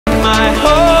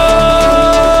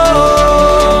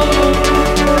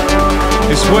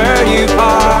where you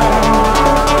are.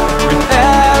 With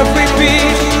every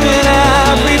beat and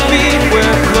every beat,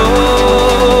 we're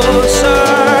closer.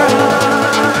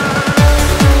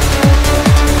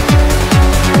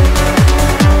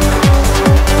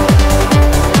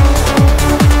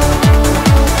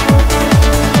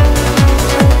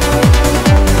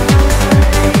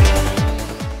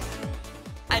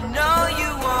 I know you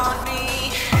want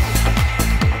me.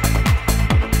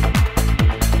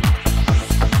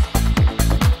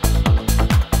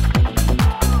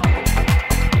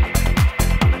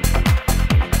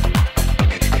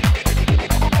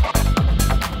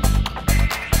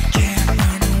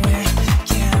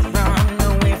 Can't run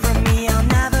away from me. I'll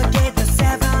navigate the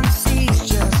 7 seas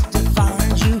just to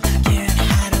find you. Can't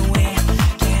hide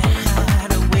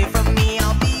away from me.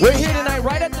 I'll be. We're here tonight,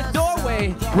 right at the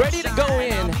doorway, ready to go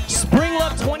in. Spring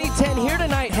Love 2010 here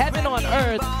tonight, Heaven on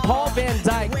Earth. Paul van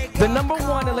Dyk, the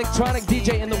 #1 electronic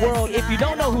DJ in the world. If you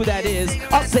don't know who that is,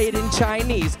 I'll say it in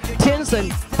Chinese. 天神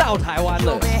到台湾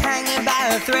了。 Be hanging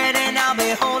by a thread and I'll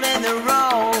be holding the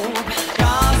rope.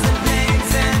 Cars and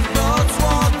planes and boats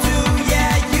won't do.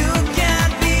 Yeah, you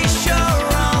can be sure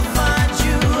I'll find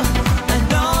you. I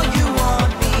know you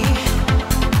want me.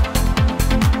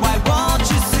 Why won't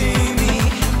you see me?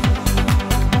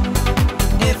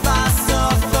 If I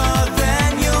suffer,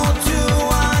 then you'll too.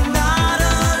 I'm not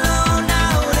alone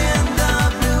out in the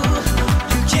blue.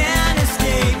 You can't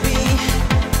escape me.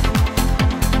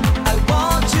 I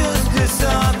won't just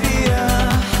disappear.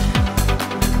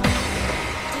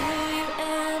 Do you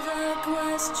ever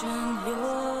question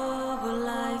your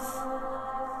life?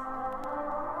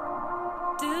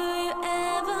 Do you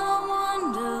ever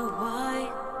wonder why?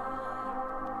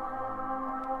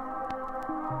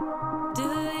 Do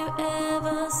you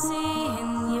ever see in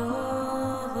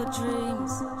your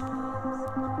dreams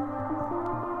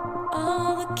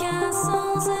all the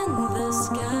castles in the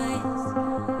sky?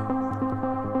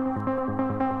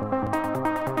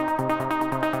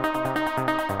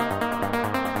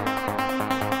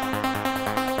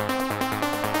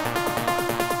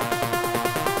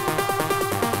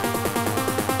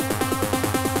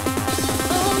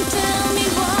 Oh, tell me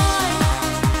why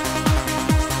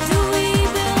do we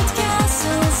build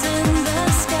castles in the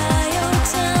sky? Oh,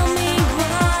 tell me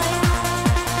why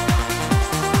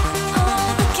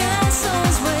all the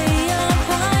castles way up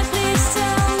high. Please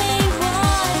tell me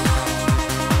why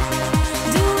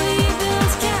do we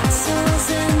build castles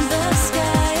in the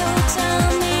sky? Oh, tell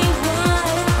me why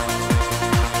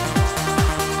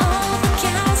all the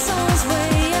castles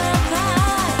way up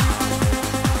high.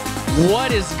 What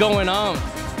is going on?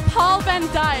 Paul van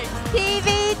Dyk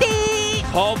PVD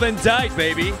Paul van Dyk,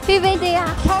 baby. PVD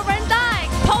啊 Paul van Dyk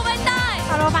Paul van Dyk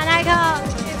保罗凡戴克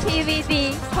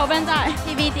PVD Paul van Dyk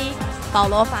PVD 保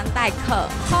罗凡戴克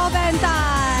Paul van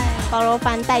Dyk 保罗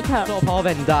凡戴克 So Paul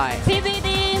van Dyk.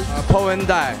 PVD Paul van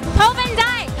Dyk. Paul van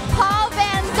Dyk Paul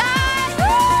van Dyk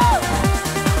Woo!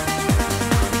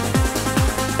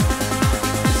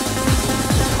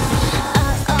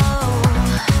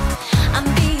 I'm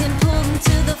being pulled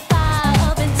into the fire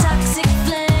of a toxic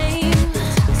flame.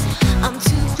 I'm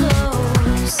too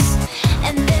close,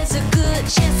 and there's a good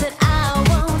chance that I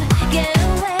won't get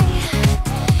away.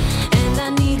 And I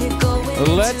need to go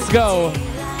in. Let's go.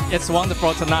 It's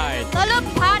wonderful tonight. So look,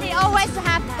 party always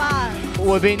have fun.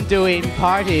 We've been doing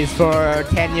parties for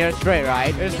 10 years straight,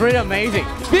 right? It's really amazing.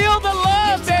 Feel the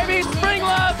love, baby. Spring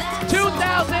Love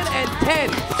 2010.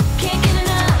 Can't get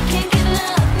enough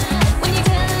when you're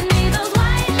telling me those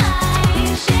white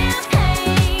lies.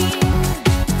 Champagne,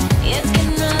 it's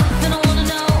getting rough, and I wanna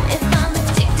know if I'm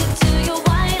addicted to your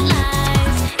white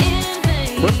lies in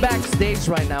vain. We're backstage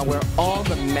right now where all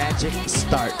the magic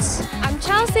starts. I'm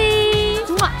Chelsea.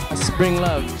 Spring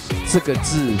Love 这个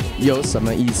字有什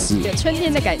么意思？有春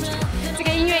天的感觉。这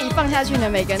个音乐一放下去呢，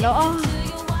每个人都哦，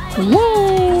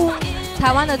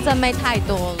台湾的正妹太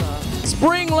多了。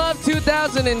 Spring Love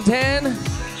 2010.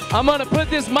 I'm gonna put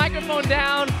this microphone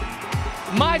down.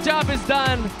 My job is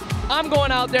done. I'm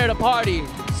going out there to party.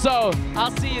 So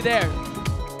I'll see you there.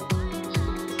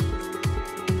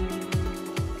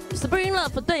 Spring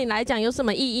Love 对你来讲有什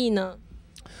么意义呢？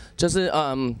就是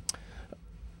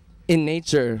in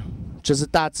nature， 就是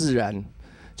大自然，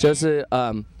就是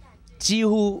几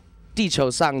乎地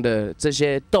球上的这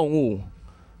些动物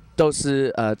都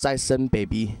是在生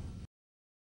baby。